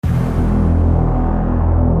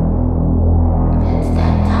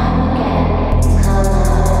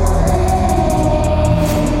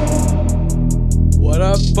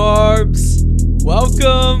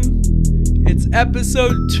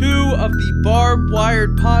episode 2 of the Barbed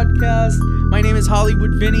Wired podcast. My name is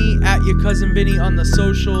Hollywood Vinny, at your cousin Vinny on the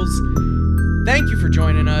socials. Thank you for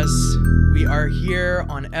joining us. We are here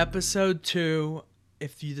on episode 2.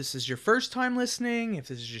 If this is your first time listening, if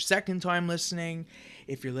this is your second time listening,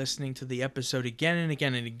 if you're listening to the episode again and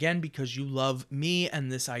again and again because you love me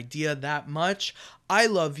and this idea that much, I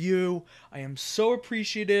love you. I am so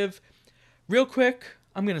appreciative. Real quick,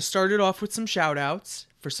 I'm going to start it off with some shout outs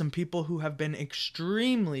for some people who have been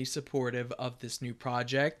extremely supportive of this new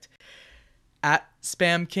project. At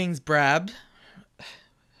Spam Kings Brab,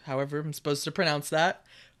 however I'm supposed to pronounce that.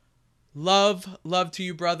 Love to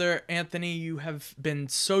you, brother. Anthony, you have been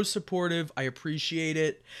so supportive. I appreciate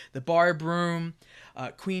it. The Barb Room,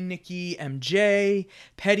 Queen Nikki MJ,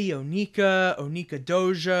 Petty Onika, Onika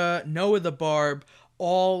Doja, Noah the Barb,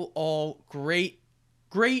 all great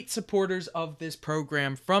supporters of this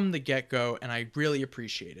program from the get-go, and I really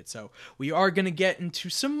appreciate it. So we are going to get into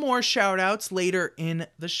some more shout-outs later in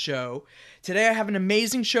the show. Today I have an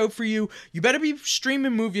amazing show for you. You better be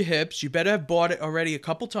streaming Move Your Hips. You better have bought it already a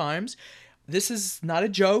couple times. This is not a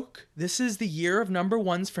joke. This is the year of number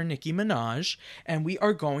ones for Nicki Minaj, and we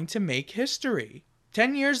are going to make history.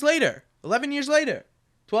 10 years later, 11 years later,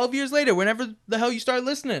 12 years later, whenever the hell you start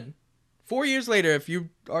listening. 4 years later if you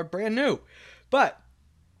are brand new. But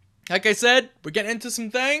like I said, we're getting into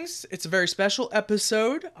some things. It's a very special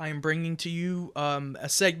episode. I am bringing to you a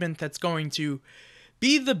segment that's going to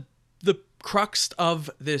be the crux of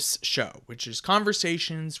this show, which is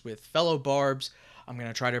conversations with fellow Barbs. I'm going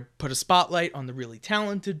to try to put a spotlight on the really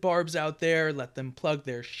talented Barbs out there, let them plug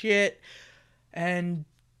their shit, and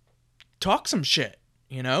talk some shit,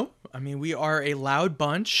 you know? I mean, we are a loud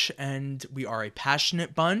bunch, and we are a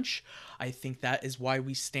passionate bunch. I think that is why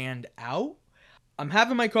we stand out. I'm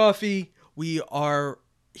having my coffee. We are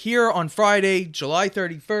here on Friday, July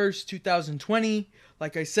 31st, 2020.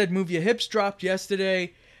 Like I said, Move Your Hips dropped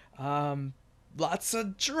yesterday. Lots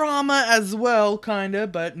of drama as well, kind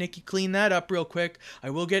of, but Nikki cleaned that up real quick.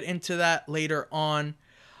 I will get into that later on.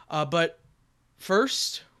 But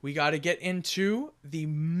first, we got to get into the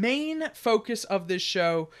main focus of this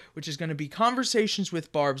show, which is going to be conversations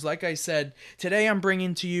with Barbs. Like I said, today I'm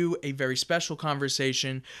bringing to you a very special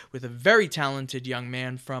conversation with a very talented young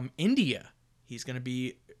man from India. He's going to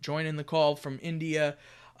be joining the call from India.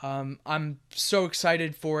 I'm so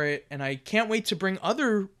excited for it, and I can't wait to bring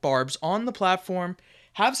other Barbs on the platform,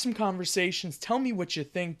 have some conversations, tell me what you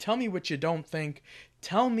think, tell me what you don't think,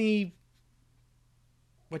 tell me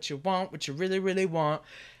what you want, what you really, really want.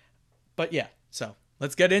 But yeah, so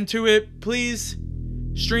let's get into it. Please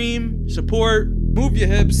stream, support, Move Your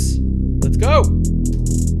Hips. Let's go.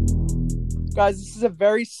 Guys, this is a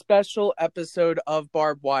very special episode of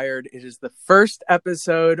Barbed Wired. It is the first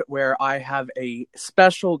episode where I have a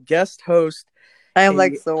special guest host. I am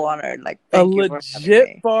so honored. Thank you for having me. A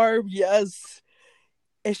legit Barb, yes.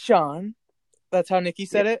 Ihsan. That's how Nikki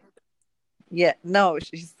said it? Yeah, no,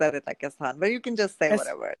 she said it like Ihsan, but you can just say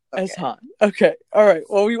whatever. Okay. Ihsan. Okay. All right.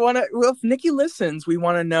 Well, if Nikki listens, we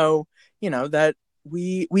want to know, that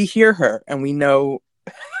we hear her and we know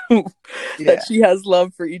that she has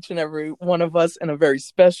love for each and every one of us in a very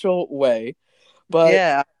special way. But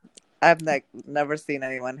yeah, I've never seen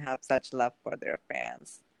anyone have such love for their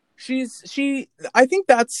fans. I think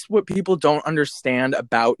that's what people don't understand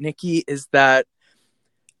about Nikki is that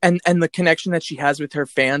and the connection that she has with her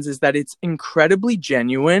fans is that it's incredibly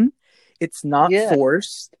genuine. It's not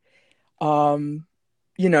forced. If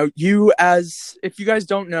you guys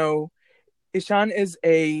don't know, Ihsan is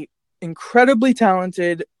a incredibly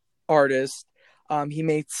talented artist. He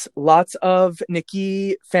makes lots of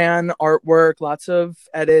Nikki fan artwork, lots of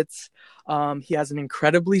edits. He has an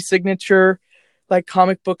incredibly signature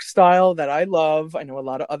comic book style that I love. I know a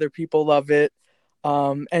lot of other people love it.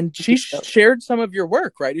 And she shared some of your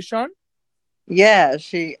work, right, Ihsan? Yeah,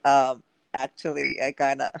 she actually it's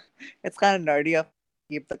kind of nerdy of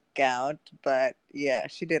keep the count, but yeah,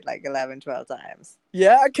 she did 11, 12 times.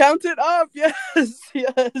 Yeah, count it up.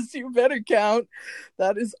 Yes, you better count.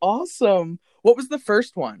 That is awesome. What was the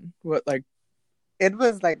first one? It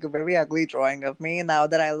was a very ugly drawing of me. Now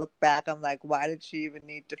that I look back, I'm like, why did she even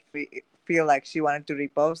need to feel like she wanted to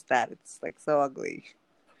repost that? It's so ugly.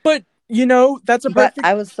 But that's a perfect... But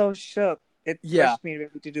I was so shook. It pushed me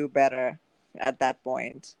really to do better at that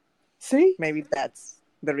point. See? Maybe that's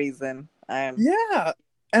the reason I am. Yeah.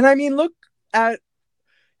 And I mean, look at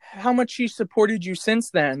how much she supported you since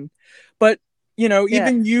then. But,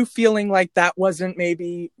 even you feeling like that wasn't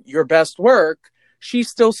maybe your best work, she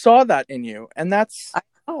still saw that in you. And that's...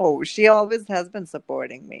 Oh, she always has been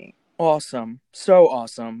supporting me. Awesome. So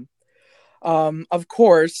awesome. Of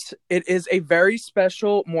course, it is a very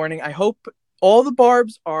special morning. I hope all the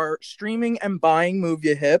Barbs are streaming and buying Move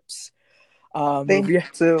Your Hips. They need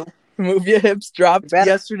to. Move Your Hips dropped Better.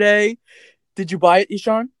 yesterday. Did you buy it,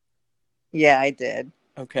 Ishan? Yeah, I did.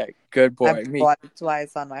 Okay, good boy. I bought it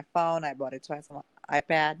twice on my phone. I bought it twice on my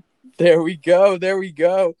iPad. There we go. There we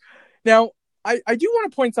go. Now, I do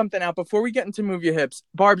want to point something out before we get into Move Your Hips.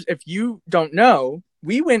 Barbs, if you don't know,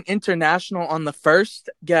 we went international on the first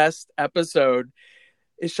guest episode.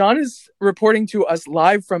 Ishan is reporting to us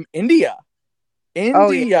live from India. India.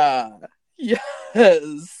 Oh, yeah.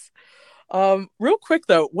 Yes. Real quick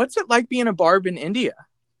though, what's it like being a Barb in India?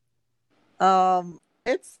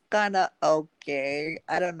 It's kind of okay.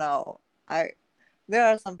 I don't know. There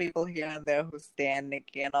are some people here and there who stand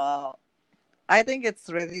Nicki and all. I think it's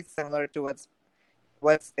really similar to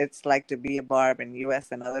what's it's like to be a Barb in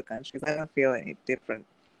US and other countries. I don't feel any difference.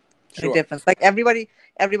 Like everybody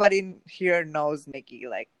here knows Nicki.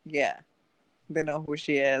 Like, yeah, they know who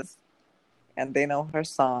she is, and they know her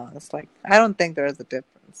songs. Like, I don't think there is a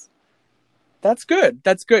difference. That's good.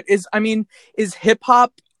 That's good. Is hip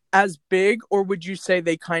hop as big, or would you say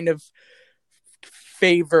they kind of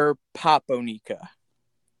favor Pop Onika?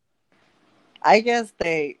 I guess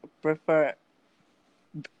they prefer.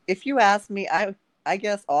 If you ask me, I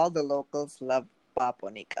guess all the locals love Pop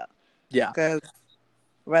Onika. Yeah. Because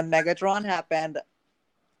when Megatron happened,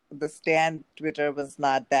 the Stan Twitter was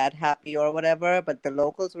not that happy or whatever, but the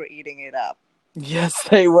locals were eating it up. Yes,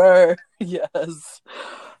 they were. Yes.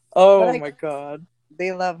 Oh my God.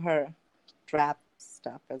 They love her trap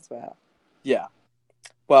stuff as well. Yeah.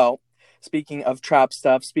 Well, speaking of trap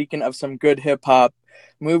stuff, speaking of some good hip hop,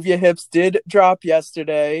 Move Your Hips did drop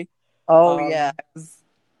yesterday. Oh, yeah.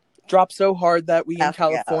 Dropped so hard that we in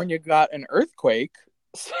California got an earthquake.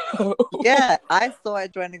 So... Yeah, I saw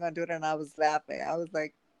it trending on Twitter and I was laughing. I was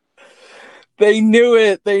like, they knew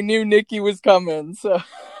it. They knew Nicki was coming. So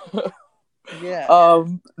yeah.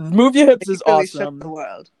 Move Your Hips is really awesome. Shook the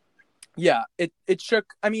world. Yeah, it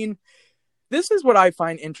shook. I mean, this is what I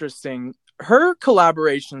find interesting. Her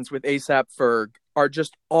collaborations with A$AP Ferg are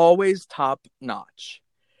just always top notch.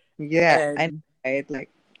 Yeah, and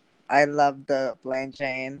I love the Plain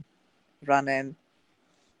Jane run-in.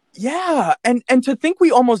 Yeah, and to think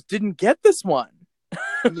we almost didn't get this one.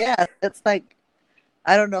 Yeah, it's like,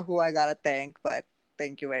 I don't know who I gotta thank, but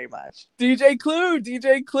thank you very much. DJ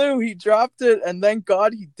Clue, he dropped it, and thank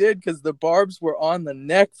God he did, because the Barbs were on the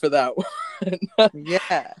neck for that one.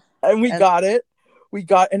 Yeah. And we got it. We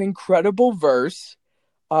got an incredible verse.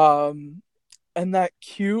 And that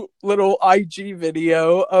cute little IG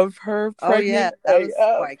video of her pregnant. Oh, yeah, that was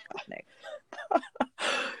so iconic.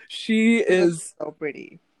 She is so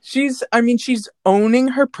pretty. She's owning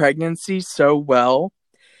her pregnancy so well.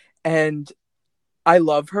 And I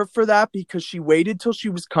love her for that, because she waited till she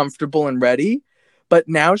was comfortable and ready. But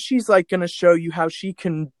now she's like going to show you how she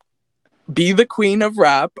can be the queen of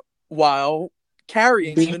rap while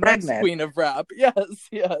carrying the next queen of rap.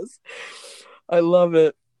 Yes. I love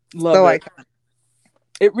it. Love it. Iconic.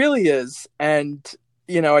 It really is. And,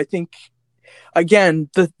 I think, again,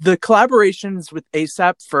 the collaborations with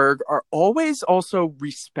A$AP Ferg are always also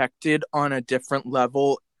respected on a different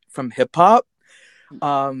level from hip-hop.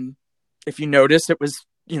 If you notice, it was,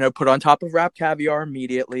 put on top of Rap Caviar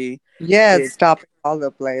immediately. Yeah, it's topping all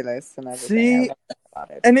the playlists and everything. See,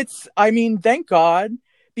 and it's, thank God,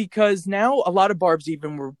 because now a lot of Barbs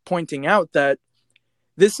even were pointing out that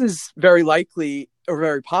this is very likely, or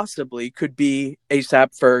very possibly, could be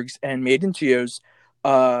A$AP Ferg's and Made in Tio's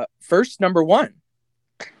first number one.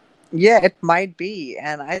 Yeah, it might be.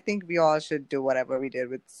 And I think we all should do whatever we did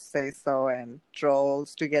with Say So and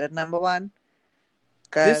Trolls to get it number one.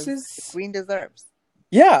 Because the Queen deserves.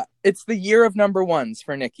 Yeah, it's the year of number ones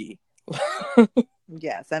for Nicki.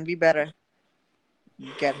 Yes, and we better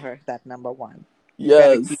get her that number one.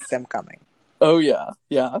 Yes. Better keep them coming. Oh, yeah.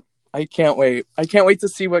 Yeah. I can't wait. I can't wait to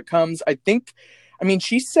see what comes.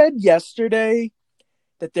 She said yesterday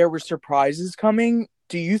that there were surprises coming.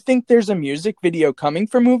 Do you think there's a music video coming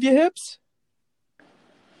for Move Your Hips?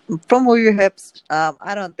 From Move Your Hips,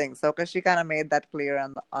 I don't think so, because she kind of made that clear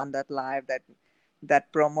on that live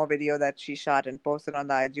that promo video that she shot and posted on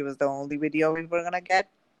the IG was the only video we were gonna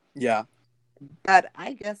get. Yeah. But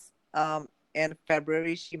I guess in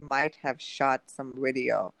February she might have shot some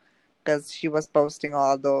video, because she was posting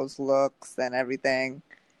all those looks and everything.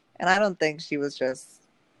 And I don't think she was just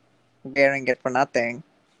wearing it for nothing.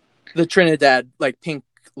 The Trinidad, pink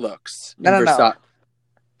looks. No.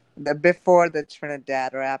 Before the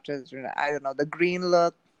Trinidad or after the Trinidad, I don't know, the green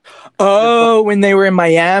look. Oh, when they were in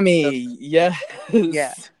Miami. Yes.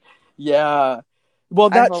 Yeah. Yeah. Well,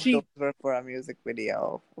 I that hope those she were for a music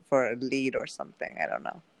video, for a lead or something. I don't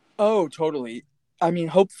know. Oh, totally. I mean,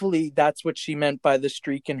 hopefully that's what she meant by the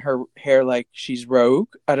streak in her hair, like she's rogue.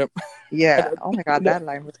 I don't, I Yeah. don't Oh my God, know. that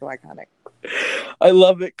line was so iconic. I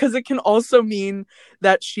love it because it can also mean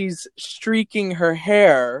that she's streaking her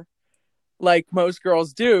hair like most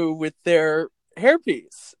girls do with their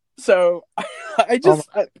hairpiece. So I Oh my just,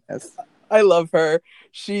 I, goodness. I love her.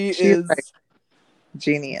 She She's like is,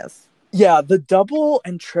 genius. yeah, the double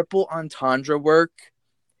and triple entendre work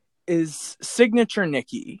is signature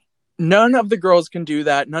Nicki. None of the girls can do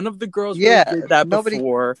that. None of the girls really Yeah. did that Nobody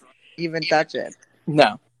before. even touch it.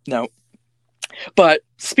 No, no. But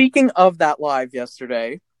speaking of that live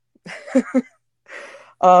yesterday,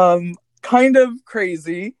 kind of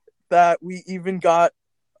crazy that we even got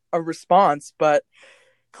a response, but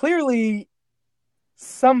clearly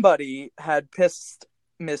somebody had pissed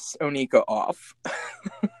Miss Onika off.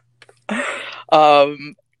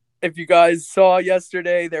 um, if you guys saw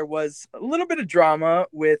yesterday, there was a little bit of drama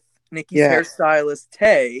with Nicki's Yeah. hairstylist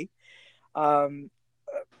Tay. Um,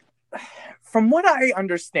 from what I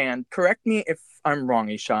understand, correct me if I'm wrong,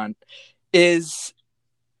 Ishan, is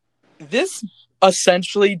this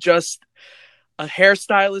essentially just a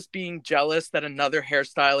hairstylist being jealous that another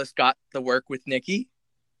hairstylist got the work with Nicki?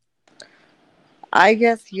 I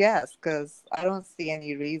guess yes, because I don't see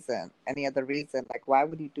any other reason. Like, why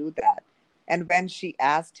would he do that? And when she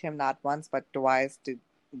asked him not once but twice to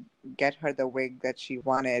get her the wig that she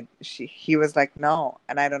wanted, he was like, no.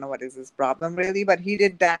 And I don't know what is his problem really, but he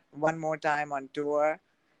did that one more time on tour.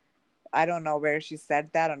 I don't know where she said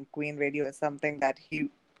that on Queen Radio or something, that he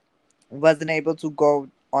wasn't able to go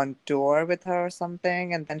on tour with her or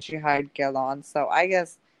something, and then she hired Gallon. So I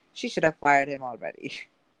guess she should have fired him already.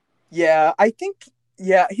 Yeah, I think,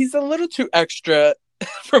 yeah, he's a little too extra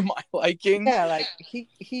for my liking. Yeah, like he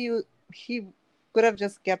could have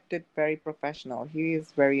just kept it very professional. He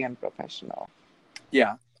is very unprofessional.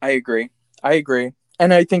 Yeah, I agree. I agree.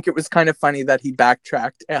 And I think it was kind of funny that he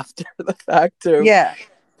backtracked after the fact, too. Yeah,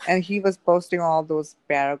 and he was posting all those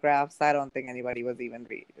paragraphs. I don't think anybody was even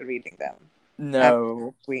reading them. Not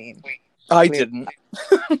No, Queen. I Clear. didn't.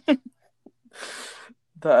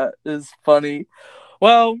 That is funny.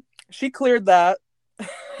 Well, she cleared that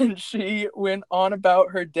and she went on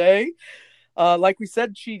about her day. Like we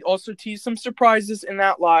said, she also teased some surprises in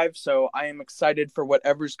that live, so I am excited for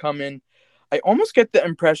whatever's coming. I almost get the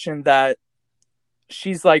impression that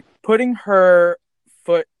she's like putting her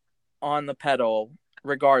foot on the pedal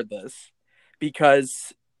regardless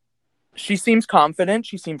because she seems confident,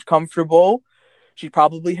 she seems comfortable. She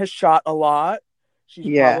probably has shot a lot. She's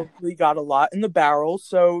Yeah, probably got a lot in the barrel,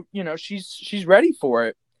 so you know she's ready for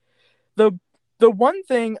it. The the one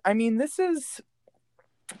thing, I mean,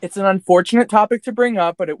 it's an unfortunate topic to bring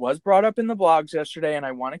up, but it was brought up in the blogs yesterday, and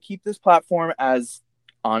I want to keep this platform as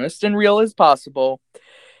honest and real as possible.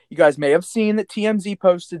 You guys may have seen that TMZ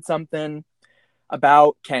posted something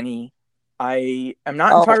about Kenny. I am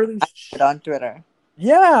not oh, entirely I put it on Twitter.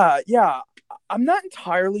 yeah. I'm not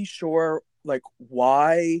entirely sure like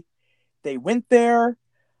why they went there.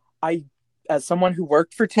 I as someone who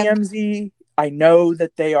worked for And TMZ, I know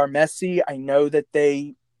that they are messy. I know that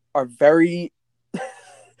they are very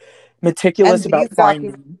meticulous and these about documents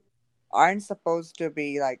finding. aren't supposed to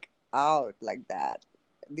be like out like that.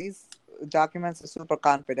 These documents are super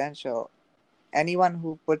confidential. Anyone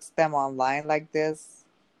who puts them online like this,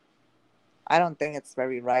 I don't think it's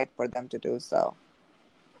very right for them to do so.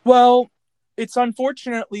 Well, it's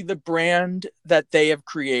unfortunately the brand that they have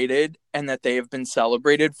created and that they have been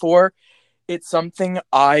celebrated for. It's something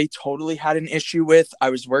I totally had an issue with. I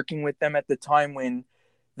was working with them at the time when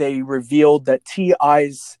they revealed that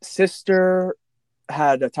T.I.'s sister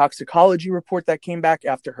had a toxicology report that came back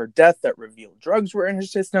after her death that revealed drugs were in her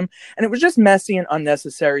system. And it was just messy and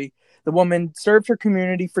unnecessary. The woman served her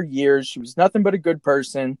community for years. She was nothing but a good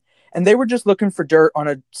person. And they were just looking for dirt on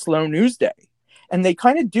a slow news day. And they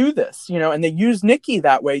kind of do this, you know, and they use Nicki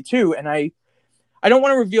that way too. And I don't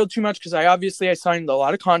want to reveal too much because I signed a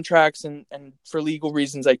lot of contracts and for legal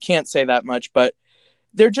reasons I can't say that much, but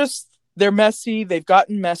they're messy. They've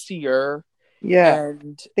gotten messier. Yeah,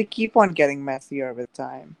 And they keep on getting messier with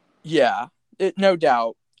time. yeah, no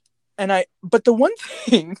doubt. But the one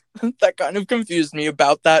thing that kind of confused me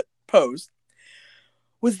about that post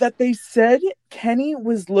was that they said Kenny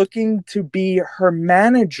was looking to be her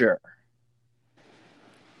manager.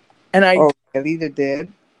 And Oh, really? They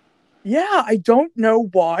did? I don't know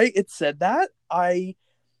why it said that. I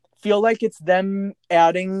feel like it's them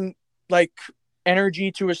adding like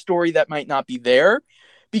energy to a story that might not be there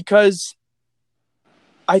because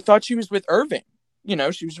I thought she was with Irving.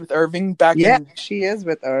 She was with Irving back Yeah, in. she is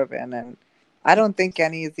with Irvin, and I don't think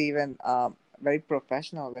Kenny is even very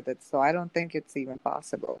professional with it, so I don't think it's even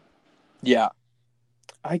possible. Yeah,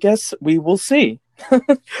 I guess we will see.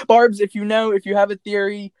 Barbs, if you have a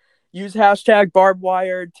theory, use hashtag barbed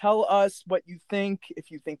wired. Tell us what you think,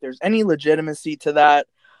 if you think there's any legitimacy to that.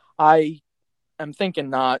 I am thinking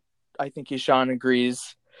not. I think Ishan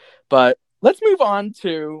agrees. But let's move on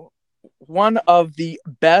to one of the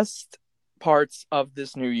best parts of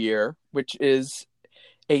this new year, which is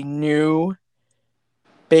a new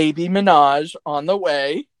baby Minaj on the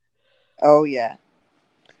way. Oh yeah.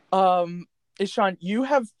 Ishan, you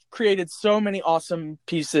have created so many awesome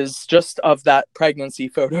pieces just of that pregnancy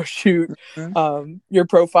photo shoot. Mhm. Your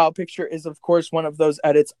profile picture is, of course, one of those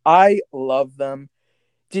edits. I love them.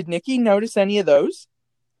 Did Nikki notice any of those?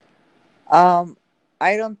 Um,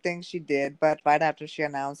 I don't think she did, but right after she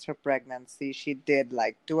announced her pregnancy, she did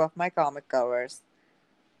like two of my comic covers.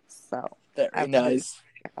 So I Very wanted to nice.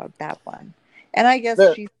 check out that one. And I guess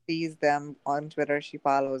There. she sees them on Twitter. She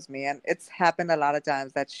follows me, and it's happened a lot of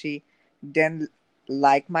times that she didn't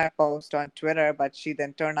like my post on Twitter, but she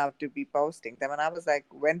then turned out to be posting them. And I was like,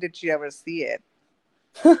 when did she ever see it?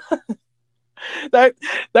 that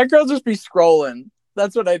that girl just be scrolling.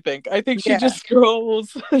 That's what I think. I think she Yeah, just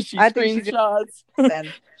scrolls. She I think she just screenshots.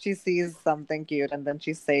 then she sees something cute and then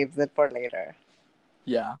she saves it for later.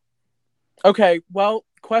 Yeah. Okay. Well,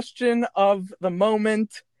 question of the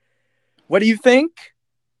moment. What do you think?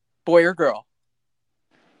 Boy or girl?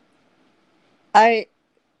 I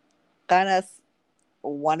kind of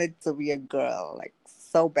wanted to be a girl, like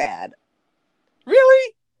so bad.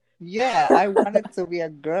 Really? Yeah, I wanted to be a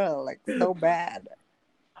girl, like so bad.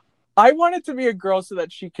 I want it to be a girl so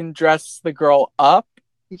that she can dress the girl up,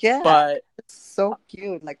 Yeah, but it's so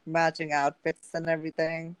cute, like matching outfits and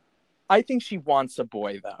everything. I think she wants a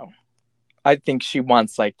boy though. I think she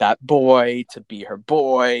wants like that boy to be her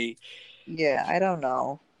boy, Yeah, I don't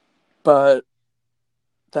know. but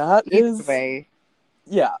that Either is way,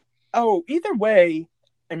 yeah. Oh, either way,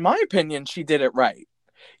 in my opinion, she did it right.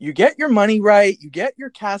 You get your money right, you get your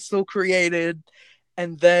castle created,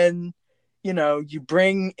 and then, you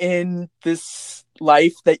bring in this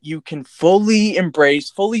life that you can fully embrace,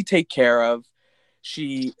 fully take care of.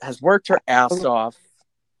 She has worked her ass off.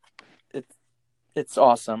 It's it's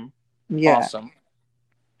awesome. yeah. Awesome.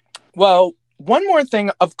 Well, one more thing,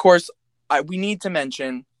 of course, we need to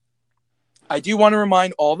mention. I do want to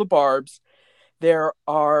remind all the Barbs there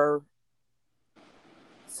are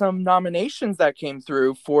some nominations that came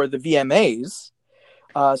through for the VMAs,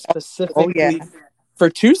 Oh yeah, specifically for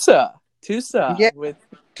Tusa. Tusa yeah. with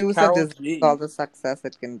Tusa Carol deserves all G. the success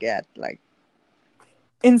it can get. Like,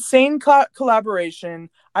 Insane collaboration.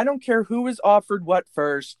 I don't care who was offered what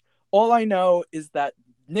first. All I know is that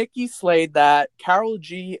Nikki slayed that. Carol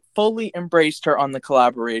G fully embraced her on the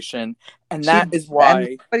collaboration. And she that did, is and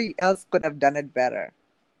why. nobody else could have done it better.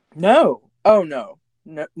 No. Oh, no.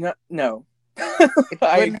 No, no, no. It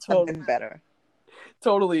I couldn't have been better.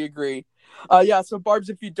 totally agree. Yeah, so Barb's,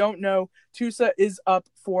 if you don't know, Tusa is up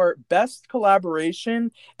for Best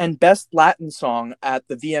Collaboration and Best Latin Song at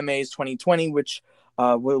the VMAs 2020, which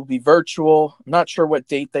will be virtual. I'm not sure what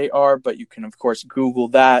date they are, but you can, of course, Google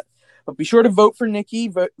that. But be sure to vote for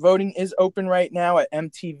Nikki. Voting is open right now at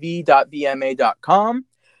mtv.vma.com.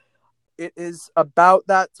 It is about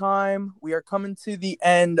that time. We are coming to the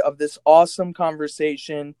end of this awesome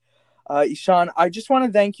conversation. Ishan, I just want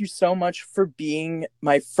to thank you so much for being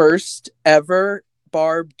my first ever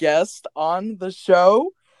Barb guest on the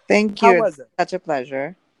show. Thank How you. It's was it? such a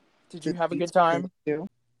pleasure Did to you have a be good speaking time? with you.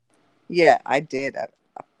 Yeah, I did.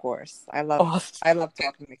 Of course, Awesome. I love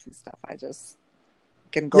talking Mickey stuff. I just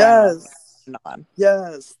can go on Yes. and on.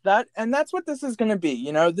 Yes. That's what this is going to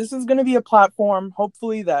be. This is going to be a platform,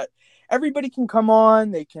 hopefully, that everybody can come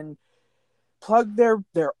on. They can plug their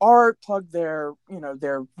art, plug their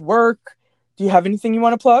work. Do you have anything you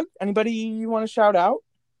want to plug? Anybody you want to shout out?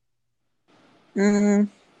 Mm,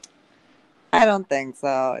 I don't think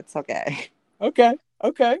so. It's okay.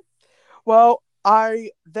 Okay. Well,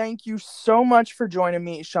 I thank you so much for joining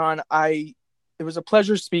me, Sean. It was a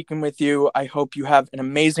pleasure speaking with you. I hope you have an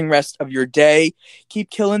amazing rest of your day. Keep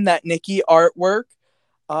killing that Nikki artwork.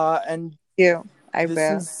 And Thank you. I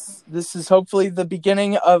this will. is hopefully the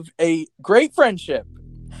beginning of a great friendship.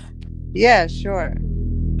 Yeah, sure.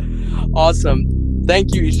 Awesome.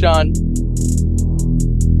 Thank you, Ishan.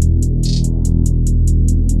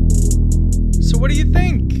 So what do you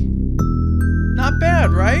think? Not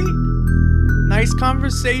bad, right? Nice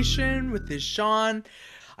conversation with Ishan.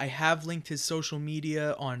 I have linked his social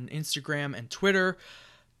media on Instagram and Twitter.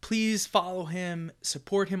 Please follow him,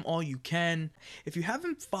 support him all you can. If you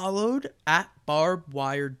haven't followed at Barbed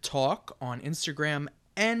Wired Talk on Instagram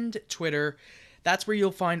and Twitter, that's where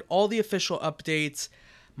you'll find all the official updates.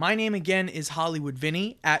 My name again is Hollywood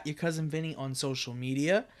Vinny, at your cousin Vinny on social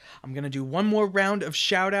media. I'm going to do one more round of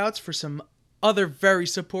shout outs for some other very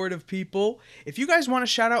supportive people. If you guys want a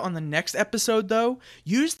shout out on the next episode though,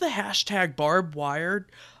 use the hashtag BarbedWired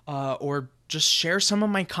or just share some of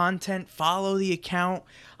my content, follow the account.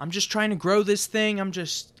 I'm just trying to grow this thing. I'm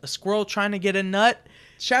just a squirrel trying to get a nut.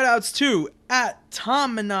 Shout outs to at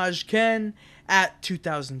Tom Minaj Ken, at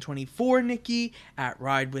 2024 Nikki, at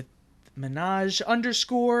Ride with Minaj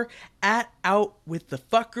 _ at Out with the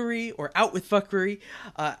Fuckery or Out with Fuckery,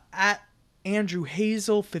 at Andrew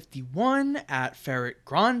Hazel 51, at Ferret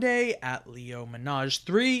Grande, at Leo Minaj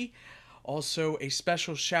 3. Also, a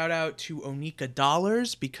special shout out to Onika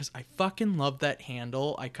Dollars because I fucking love that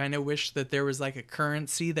handle. I kind of wish that there was like a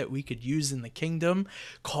currency that we could use in the kingdom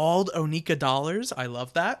called Onika Dollars. I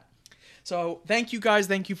love that. So thank you guys.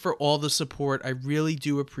 Thank you for all the support. I really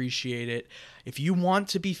do appreciate it. If you want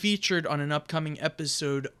to be featured on an upcoming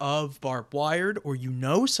episode of Barbed Wired, or you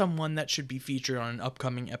know someone that should be featured on an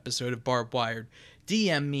upcoming episode of Barbed Wired,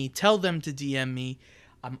 DM me. Tell them to DM me.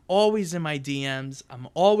 I'm always in my DMs. I'm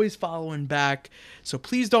always following back. So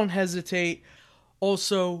please don't hesitate.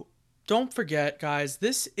 Also, don't forget, guys,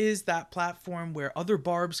 this is that platform where other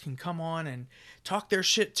barbs can come on and talk their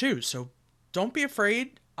shit too. So don't be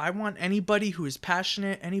afraid. I want anybody who is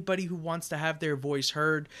passionate, anybody who wants to have their voice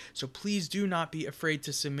heard. So please do not be afraid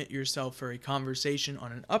to submit yourself for a conversation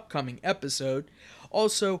on an upcoming episode.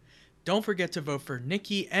 Also, don't forget to vote for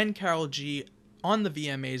Nikki and Carol G on the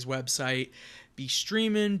VMA's website. Be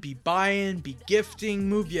streaming, be buying, be gifting,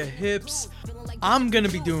 move your hips. I'm gonna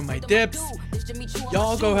be doing my dips.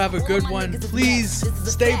 Y'all go have a good one. Please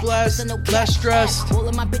stay blessed, less stressed,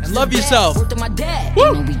 and love yourself.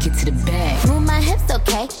 Woo! We get to the bag. Move my hips,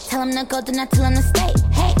 okay? Tell him to go, then I tell him to stay.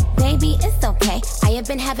 Hey, baby, it's okay. I have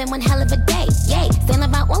been having one hell of a day. Yay, feeling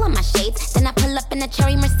about all of my shades. Then I pull up in a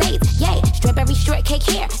cherry Mercedes. Yay, strawberry shortcake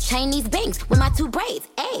hair, Chinese bangs with my 2 braids.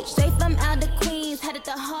 Hey, straight from out the Queens, headed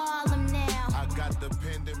to Harlem.